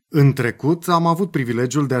În trecut am avut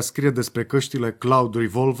privilegiul de a scrie despre căștile Cloud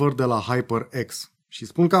Revolver de la HyperX și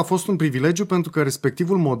spun că a fost un privilegiu pentru că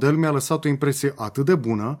respectivul model mi-a lăsat o impresie atât de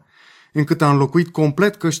bună încât a înlocuit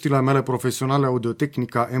complet căștile mele profesionale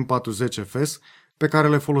Audio-Technica M40 FS pe care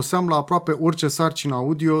le foloseam la aproape orice sarcină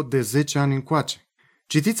audio de 10 ani încoace.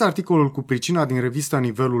 Citiți articolul cu pricina din revista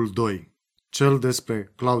Nivelul 2, cel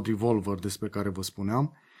despre Cloud Revolver despre care vă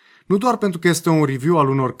spuneam, nu doar pentru că este un review al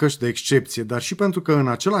unor căști de excepție, dar și pentru că în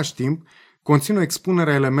același timp conține o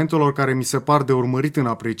expunere a elementelor care mi se par de urmărit în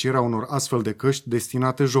aprecierea unor astfel de căști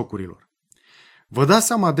destinate jocurilor. Vă dați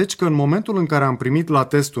seama deci că în momentul în care am primit la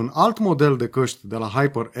test un alt model de căști de la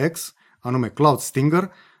HyperX, anume Cloud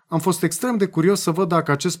Stinger, am fost extrem de curios să văd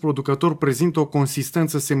dacă acest producător prezintă o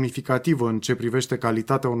consistență semnificativă în ce privește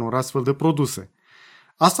calitatea unor astfel de produse.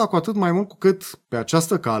 Asta cu atât mai mult cu cât, pe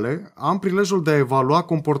această cale, am prilejul de a evalua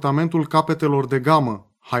comportamentul capetelor de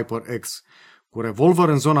gamă HyperX, cu Revolver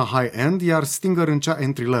în zona high-end, iar Stinger în cea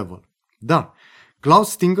entry-level. Da, Cloud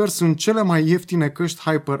Stinger sunt cele mai ieftine căști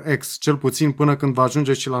HyperX, cel puțin până când va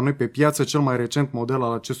ajunge și la noi pe piață cel mai recent model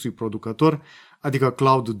al acestui producător, adică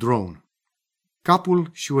Cloud Drone. Capul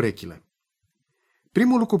și urechile.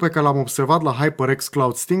 Primul lucru pe care l-am observat la HyperX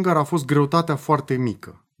Cloud Stinger a fost greutatea foarte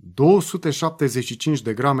mică. 275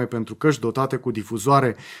 de grame pentru căști dotate cu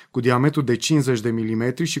difuzoare cu diametru de 50 de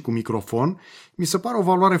mm și cu microfon, mi se pare o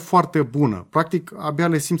valoare foarte bună, practic abia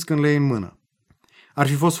le simți când le iei în mână. Ar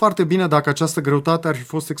fi fost foarte bine dacă această greutate ar fi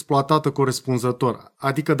fost exploatată corespunzător,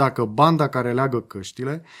 adică dacă banda care leagă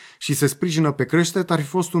căștile și se sprijină pe creștet ar fi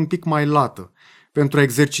fost un pic mai lată, pentru a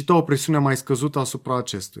exercita o presiune mai scăzută asupra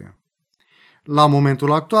acestuia. La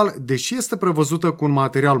momentul actual, deși este prevăzută cu un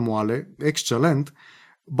material moale, excelent,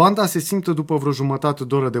 banda se simte după vreo jumătate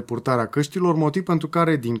de oră de purtare a căștilor, motiv pentru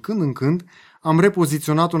care, din când în când, am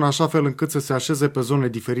repoziționat-o în așa fel încât să se așeze pe zone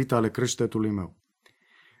diferite ale creștetului meu.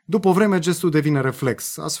 După o vreme, gestul devine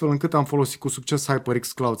reflex, astfel încât am folosit cu succes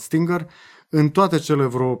HyperX Cloud Stinger în toate cele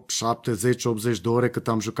vreo 70-80 de ore cât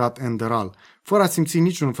am jucat Enderal, fără a simți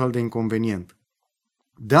niciun fel de inconvenient.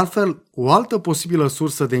 De altfel, o altă posibilă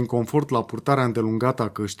sursă de inconfort la purtarea îndelungată a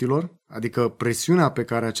căștilor, adică presiunea pe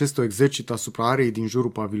care acestea o exercită asupra arei din jurul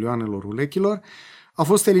pavilioanelor urechilor, a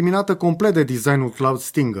fost eliminată complet de designul Cloud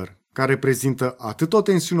Stinger, care prezintă atât o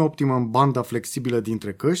tensiune optimă în banda flexibilă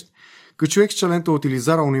dintre căști, cât și o excelentă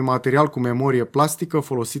utilizare a unui material cu memorie plastică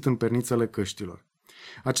folosit în pernițele căștilor.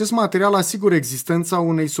 Acest material asigură existența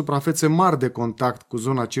unei suprafețe mari de contact cu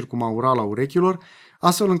zona circumaurală a urechilor,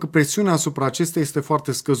 astfel încât presiunea asupra acesteia este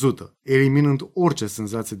foarte scăzută, eliminând orice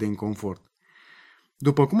senzație de inconfort.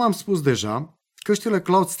 După cum am spus deja, căștile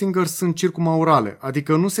Cloud Stinger sunt circumaurale,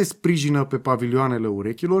 adică nu se sprijină pe pavilioanele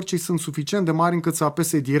urechilor, ci sunt suficient de mari încât să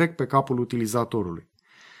apese direct pe capul utilizatorului.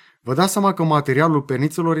 Vă dați seama că materialul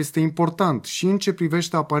pernițelor este important și în ce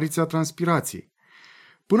privește apariția transpirației.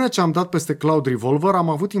 Până ce am dat peste Cloud Revolver, am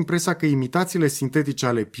avut impresia că imitațiile sintetice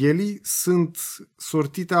ale pielii sunt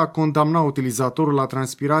sortite a condamna utilizatorul la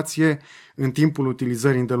transpirație în timpul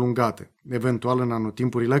utilizării îndelungate, eventual în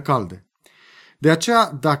anotimpurile calde. De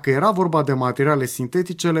aceea, dacă era vorba de materiale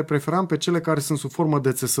sintetice, le preferam pe cele care sunt sub formă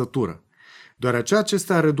de țesătură, deoarece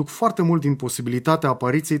acestea reduc foarte mult din posibilitatea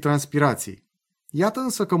apariției transpirației. Iată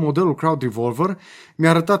însă că modelul Cloud Revolver mi-a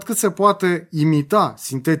arătat cât se poate imita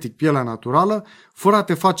sintetic pielea naturală, fără a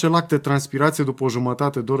te face lac de transpirație după o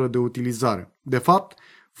jumătate de oră de utilizare. De fapt,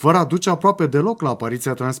 fără a duce aproape deloc la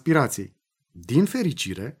apariția transpirației. Din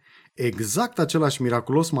fericire, exact același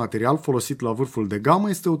miraculos material folosit la vârful de gamă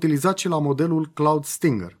este utilizat și la modelul Cloud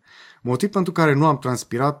Stinger, motiv pentru care nu am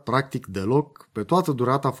transpirat practic deloc pe toată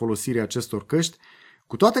durata folosirii acestor căști,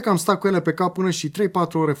 cu toate că am stat cu ele pe cap până și 3-4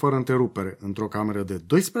 ore fără întrerupere, într-o cameră de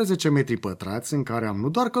 12 metri pătrați în care am nu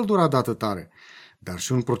doar căldura dată tare, dar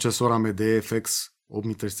și un procesor AMD FX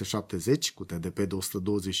 8370 cu TDP de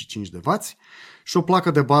 125 de W și o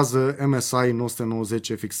placă de bază MSI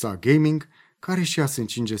 990 FXA Gaming, care și ea se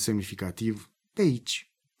încinge semnificativ pe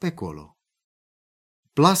aici, pe acolo.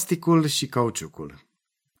 Plasticul și cauciucul.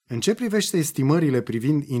 În ce privește estimările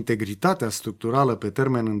privind integritatea structurală pe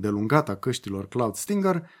termen îndelungat a căștilor Cloud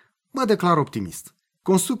Stinger, mă declar optimist.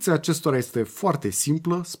 Construcția acestora este foarte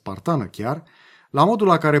simplă, spartană chiar, la modul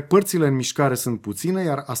la care părțile în mișcare sunt puține,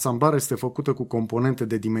 iar asamblarea este făcută cu componente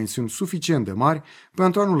de dimensiuni suficient de mari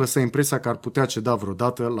pentru a nu lăsa impresia că ar putea ceda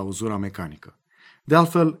vreodată la uzura mecanică. De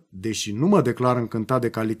altfel, deși nu mă declar încântat de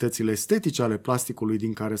calitățile estetice ale plasticului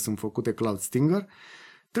din care sunt făcute Cloud Stinger,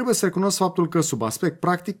 trebuie să recunosc faptul că, sub aspect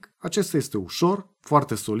practic, acesta este ușor,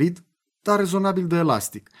 foarte solid, dar rezonabil de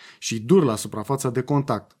elastic și dur la suprafața de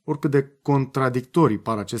contact. Oricât de contradictorii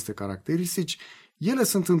par aceste caracteristici, ele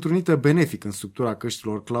sunt întrunite benefic în structura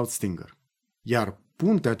căștilor Cloud Stinger. Iar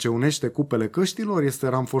puntea ce unește cupele căștilor este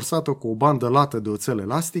ranforsată cu o bandă lată de oțel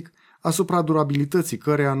elastic, asupra durabilității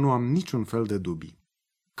căreia nu am niciun fel de dubii.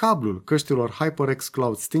 Cablul căștilor HyperX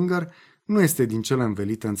Cloud Stinger nu este din cele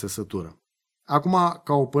învelite în țesătură. Acum,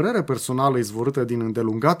 ca o părere personală izvorâtă din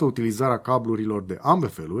îndelungată utilizarea cablurilor de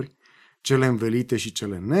ambele feluri, cele învelite și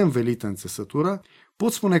cele neînvelite în țesătură,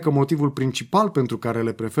 pot spune că motivul principal pentru care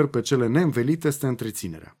le prefer pe cele neînvelite este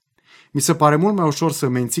întreținerea. Mi se pare mult mai ușor să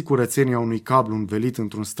menții curățenia unui cablu învelit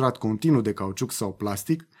într-un strat continuu de cauciuc sau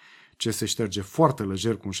plastic, ce se șterge foarte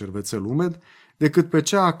lejer cu un șervețel umed, decât pe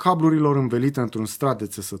cea a cablurilor învelite într-un strat de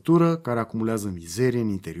țesătură care acumulează mizerie în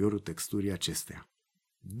interiorul texturii acesteia.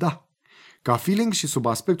 Da, ca feeling și sub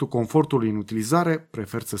aspectul confortului în utilizare,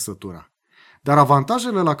 prefer țesătura. Dar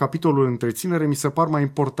avantajele la capitolul întreținere mi se par mai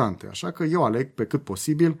importante, așa că eu aleg, pe cât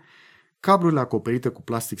posibil, cablurile acoperite cu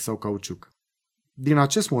plastic sau cauciuc. Din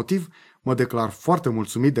acest motiv, mă declar foarte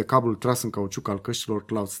mulțumit de cablul tras în cauciuc al căștilor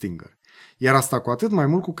Cloud Stinger. Iar asta cu atât mai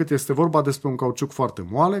mult cu cât este vorba despre un cauciuc foarte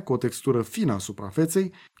moale, cu o textură fină a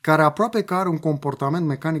suprafeței, care aproape că are un comportament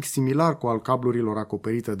mecanic similar cu al cablurilor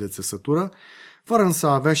acoperite de țesătură, fără însă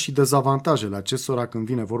a avea și dezavantajele acestora când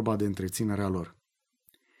vine vorba de întreținerea lor.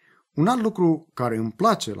 Un alt lucru care îmi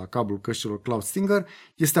place la cablul căștilor Cloud Stinger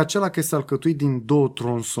este acela că este alcătuit din două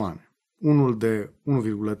tronsoane. Unul de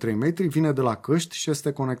 1,3 metri vine de la căști și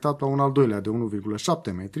este conectat la un al doilea de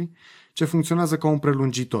 1,7 metri, ce funcționează ca un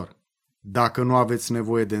prelungitor. Dacă nu aveți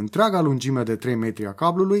nevoie de întreaga lungime de 3 metri a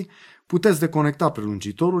cablului, puteți deconecta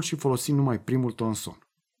prelungitorul și folosi numai primul tronson.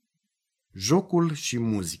 Jocul și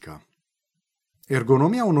muzica.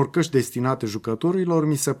 Ergonomia unor căști destinate jucătorilor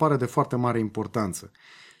mi se pare de foarte mare importanță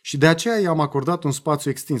și de aceea i-am acordat un spațiu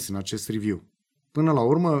extins în acest review. Până la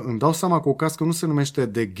urmă îmi dau seama că o cască nu se numește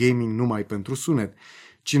de gaming numai pentru sunet,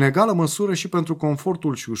 ci în egală măsură și pentru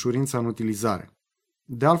confortul și ușurința în utilizare.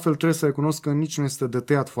 De altfel trebuie să recunosc că nici nu este de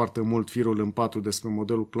tăiat foarte mult firul în patru despre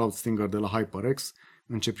modelul Cloud Stinger de la HyperX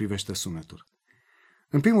în ce privește sunetul.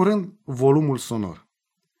 În primul rând, volumul sonor.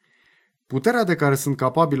 Puterea de care sunt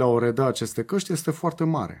capabile a o reda aceste căști este foarte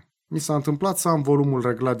mare. Mi s-a întâmplat să am volumul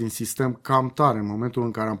reglat din sistem cam tare în momentul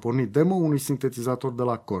în care am pornit demo unui sintetizator de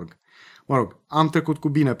la Korg. Mă rog, am trecut cu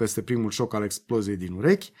bine peste primul șoc al exploziei din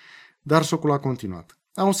urechi, dar șocul a continuat.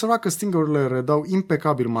 Am observat că stingerurile redau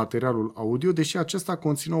impecabil materialul audio, deși acesta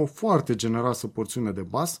conține o foarte generoasă porțiune de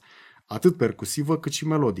bas, atât percusivă cât și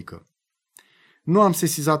melodică. Nu am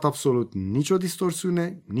sesizat absolut nicio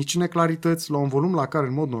distorsiune, nici neclarități la un volum la care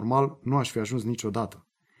în mod normal nu aș fi ajuns niciodată.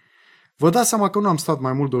 Vă dați seama că nu am stat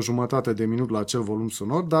mai mult de o jumătate de minut la acel volum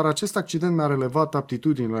sonor, dar acest accident mi-a relevat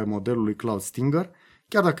aptitudinile modelului Cloud Stinger,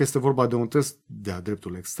 chiar dacă este vorba de un test de-a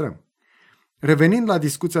dreptul extrem. Revenind la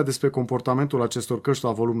discuția despre comportamentul acestor căști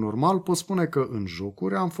la volum normal, pot spune că în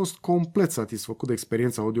jocuri am fost complet satisfăcut de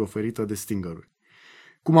experiența audio oferită de Stingeruri.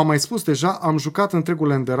 Cum am mai spus deja, am jucat întregul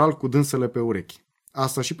enderal cu dânsele pe urechi.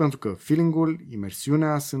 Asta și pentru că feeling-ul,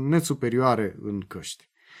 imersiunea sunt net superioare în căști.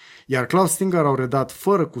 Iar Cloud Stinger au redat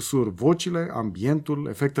fără cusur vocile, ambientul,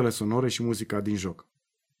 efectele sonore și muzica din joc.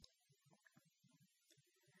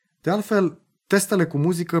 De altfel, testele cu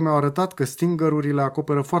muzică mi-au arătat că Stingerurile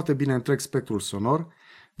acoperă foarte bine întreg spectrul sonor,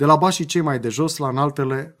 de la bașii cei mai de jos la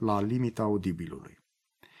înaltele la limita audibilului.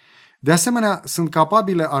 De asemenea, sunt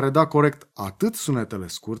capabile a reda corect atât sunetele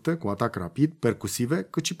scurte, cu atac rapid, percusive,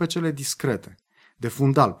 cât și pe cele discrete, de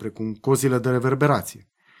fundal, precum cozile de reverberație.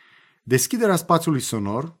 Deschiderea spațiului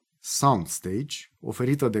sonor, soundstage,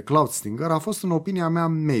 oferită de Cloud Stinger a fost în opinia mea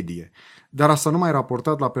medie, dar asta nu mai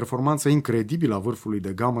raportat la performanța incredibilă a vârfului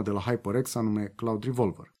de gamă de la HyperX, anume Cloud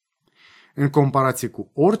Revolver. În comparație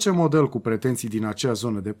cu orice model cu pretenții din acea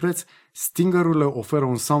zonă de preț, Stingerurile oferă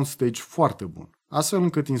un soundstage foarte bun, astfel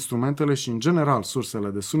încât instrumentele și în general sursele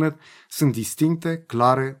de sunet sunt distincte,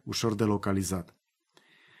 clare, ușor de localizat.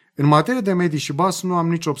 În materie de medii și bas nu am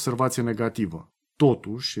nicio observație negativă.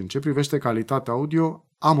 Totuși, în ce privește calitatea audio,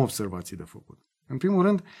 am observații de făcut. În primul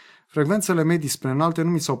rând, frecvențele medii spre înalte nu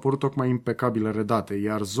mi s-au părut tocmai impecabile redate,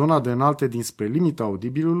 iar zona de înalte dinspre limita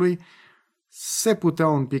audibilului se putea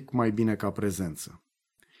un pic mai bine ca prezență.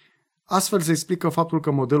 Astfel se explică faptul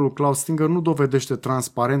că modelul Cloud Stinger nu dovedește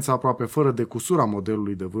transparența aproape fără de cusura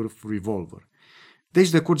modelului de vârf Revolver. Deci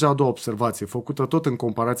decurge a doua observație, făcută tot în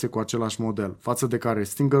comparație cu același model, față de care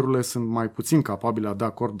Stingerurile sunt mai puțin capabile a da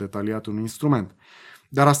acord detaliat unui instrument.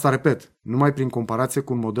 Dar asta, repet, numai prin comparație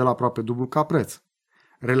cu un model aproape dublu ca preț.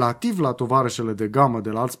 Relativ la tovarășele de gamă de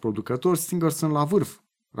la alți producători, Stinger sunt la vârf,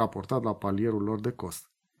 raportat la palierul lor de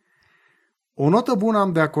cost. O notă bună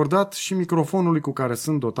am de acordat și microfonului cu care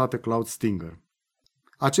sunt dotate Cloud Stinger.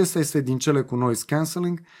 Acesta este din cele cu noise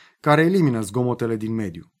cancelling, care elimină zgomotele din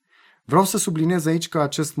mediu. Vreau să subliniez aici că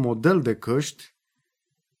acest model de căști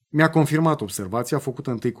Mi-a confirmat observația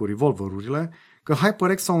făcută întâi cu revolverurile că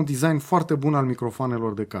HyperX au un design foarte bun al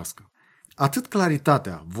microfoanelor de cască. Atât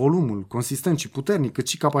claritatea, volumul, consistent și puternic, cât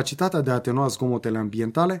și capacitatea de a atenua zgomotele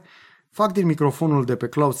ambientale fac din microfonul de pe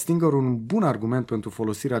Cloud Stinger un bun argument pentru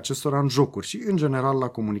folosirea acestora în jocuri și, în general, la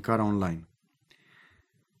comunicarea online.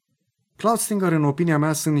 Cloud Stinger, în opinia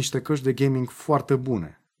mea, sunt niște căști de gaming foarte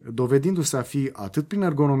bune, dovedindu-se a fi, atât prin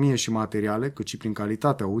ergonomie și materiale, cât și prin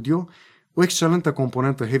calitatea audio, o excelentă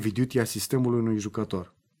componentă heavy-duty a sistemului unui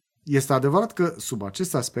jucător. Este adevărat că, sub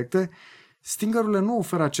aceste aspecte, Stingerurile nu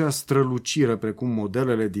oferă aceeași strălucire precum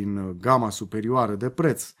modelele din gama superioară de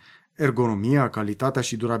preț. Ergonomia, calitatea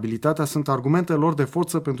și durabilitatea sunt argumente lor de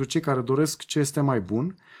forță pentru cei care doresc ce este mai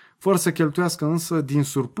bun, fără să cheltuiască însă din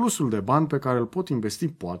surplusul de bani pe care îl pot investi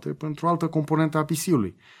poate pentru altă componentă a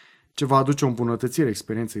PC-ului, ce va aduce o îmbunătățire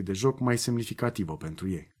experienței de joc mai semnificativă pentru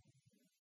ei.